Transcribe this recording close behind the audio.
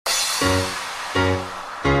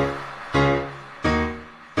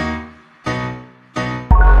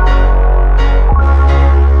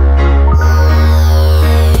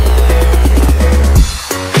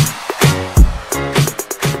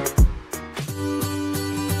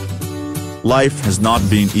Life has not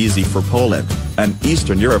been easy for Poland, an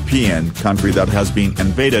Eastern European country that has been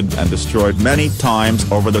invaded and destroyed many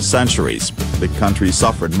times over the centuries. The country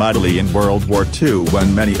suffered mightily in World War II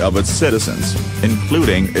when many of its citizens,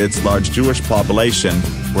 including its large Jewish population,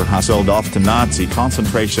 were hustled off to Nazi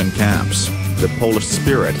concentration camps. The Polish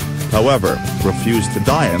spirit, however, refused to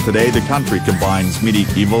die, and today the country combines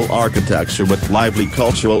medieval architecture with lively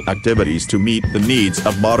cultural activities to meet the needs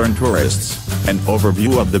of modern tourists. An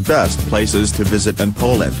overview of the best places to visit in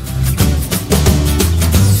Poland.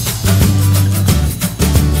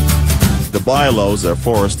 The Bialowieza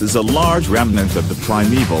Forest is a large remnant of the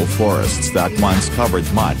primeval forests that once covered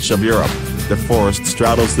much of Europe. The forest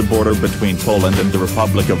straddles the border between Poland and the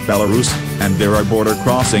Republic of Belarus, and there are border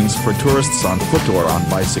crossings for tourists on foot or on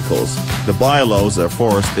bicycles. The Bialowieza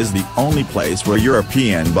Forest is the only place where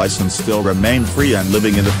European bison still remain free and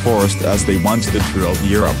living in the forest as they once did throughout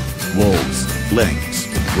Europe. Wolves, lynx,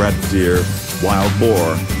 red deer, wild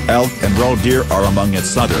boar, elk and roe deer are among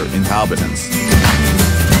its other inhabitants.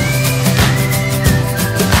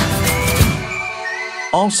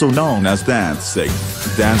 Also known as Gdansk,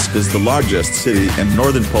 Gdansk is the largest city in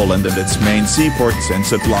northern Poland and its main seaport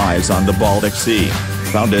since it lies on the Baltic Sea.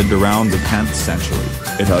 Founded around the 10th century,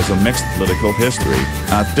 it has a mixed political history.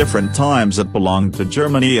 At different times it belonged to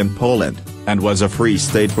Germany and Poland, and was a free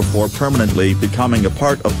state before permanently becoming a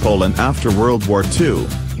part of Poland after World War II.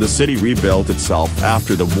 The city rebuilt itself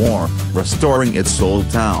after the war, restoring its old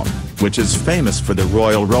town, which is famous for the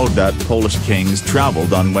royal road that Polish kings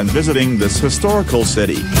traveled on when visiting this historical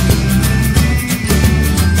city.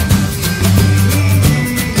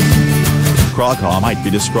 Krakow might be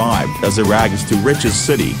described as a rags-to-riches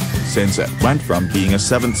city, since it went from being a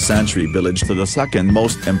 7th century village to the second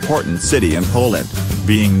most important city in Poland,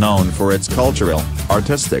 being known for its cultural,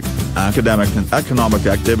 artistic, academic and economic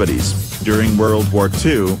activities. During World War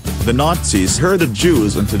II, the Nazis herded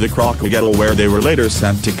Jews into the Krakow ghetto, where they were later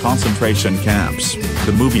sent to concentration camps.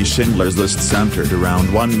 The movie Schindler's List centered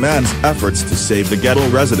around one man's efforts to save the ghetto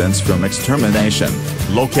residents from extermination.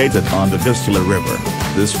 Located on the Vistula River,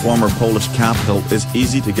 this former Polish capital is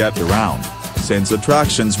easy to get around, since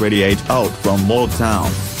attractions radiate out from Old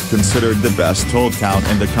Town, considered the best old town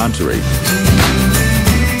in the country.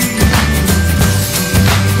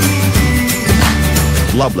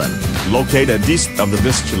 Lublin, located east of the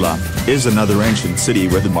Vistula, is another ancient city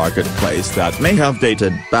with a marketplace that may have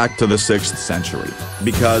dated back to the 6th century.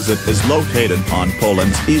 Because it is located on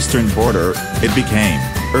Poland's eastern border, it became,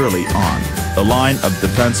 early on, a line of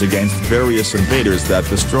defense against various invaders that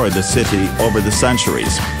destroyed the city over the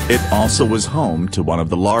centuries. It also was home to one of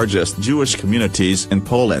the largest Jewish communities in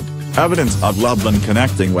Poland. Evidence of Lublin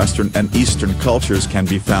connecting Western and Eastern cultures can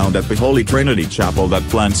be found at the Holy Trinity Chapel that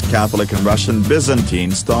blends Catholic and Russian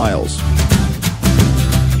Byzantine styles.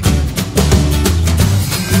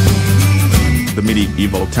 The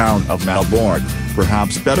medieval town of Malbork,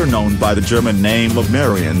 perhaps better known by the German name of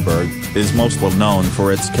Marienburg, is most well known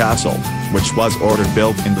for its castle, which was ordered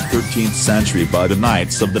built in the 13th century by the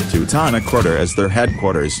Knights of the Teutonic Order as their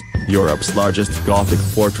headquarters. Europe's largest Gothic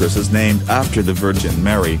fortress is named after the Virgin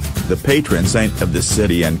Mary, the patron saint of the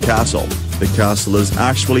city and castle. The castle is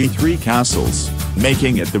actually 3 castles,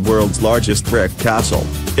 making it the world's largest brick castle.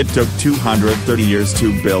 It took 230 years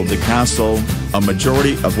to build the castle, a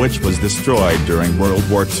majority of which was destroyed during World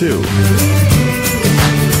War II.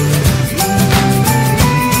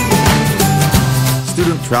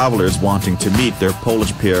 Student travelers wanting to meet their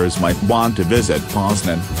Polish peers might want to visit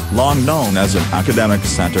Poznan, long known as an academic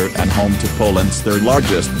center and home to Poland's third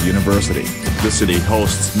largest university. The city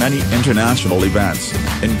hosts many international events,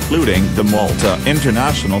 including the Malta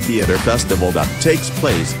International Theatre Festival that takes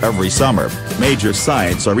place every summer. Major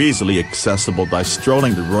sites are easily accessible by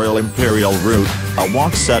strolling the Royal Imperial Route, a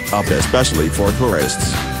walk set up especially for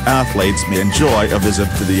tourists. Athletes may enjoy a visit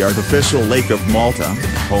to the artificial Lake of Malta,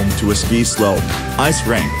 home to a ski slope, ice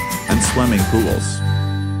rink, and swimming pools.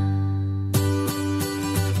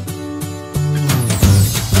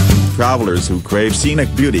 Travelers who crave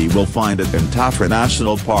scenic beauty will find it in Tatra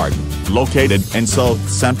National Park, located in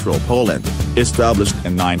south-central Poland. Established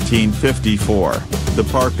in 1954, the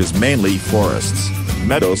park is mainly forests,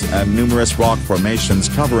 meadows and numerous rock formations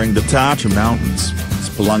covering the Tatra Mountains.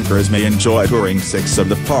 Spelunkers may enjoy touring 6 of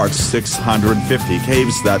the park's 650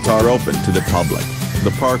 caves that are open to the public.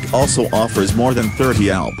 The park also offers more than 30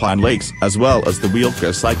 alpine lakes as well as the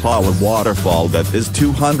Wielka Cyclała waterfall that is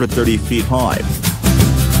 230 feet high.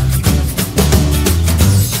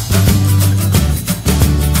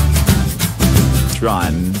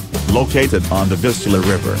 Torun, located on the Vistula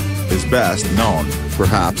River, is best known,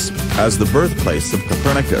 perhaps, as the birthplace of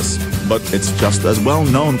Copernicus, but it's just as well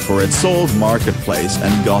known for its old marketplace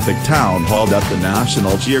and Gothic town hall that the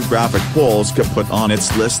National Geographic Polska put on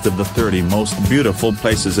its list of the 30 most beautiful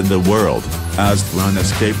places in the world. As Torun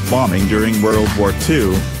escaped bombing during World War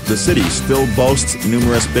II, the city still boasts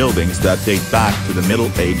numerous buildings that date back to the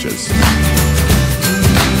Middle Ages.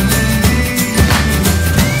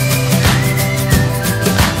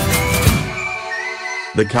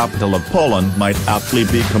 The capital of Poland might aptly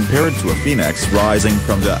be compared to a phoenix rising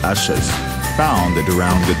from the ashes. Founded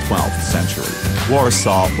around the 12th century,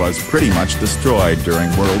 Warsaw was pretty much destroyed during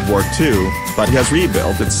World War II, but has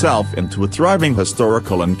rebuilt itself into a thriving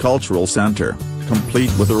historical and cultural center,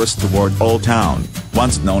 complete with a restored Old Town,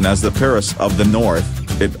 once known as the Paris of the North.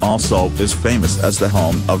 It also is famous as the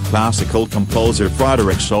home of classical composer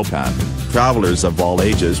Frédéric Chopin. Travelers of all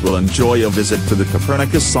ages will enjoy a visit to the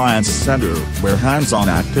Copernicus Science Center, where hands-on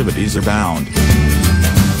activities abound.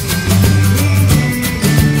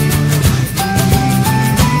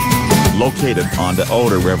 Located on the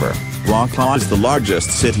Oder River, Wroclaw is the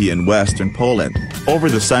largest city in western Poland. Over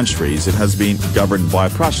the centuries it has been governed by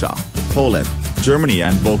Prussia, Poland, Germany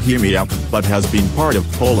and Bohemia, but has been part of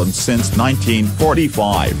Poland since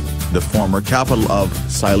 1945. The former capital of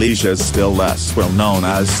Silesia is still less well known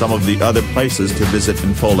as some of the other places to visit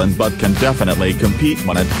in Poland, but can definitely compete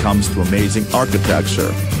when it comes to amazing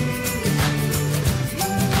architecture.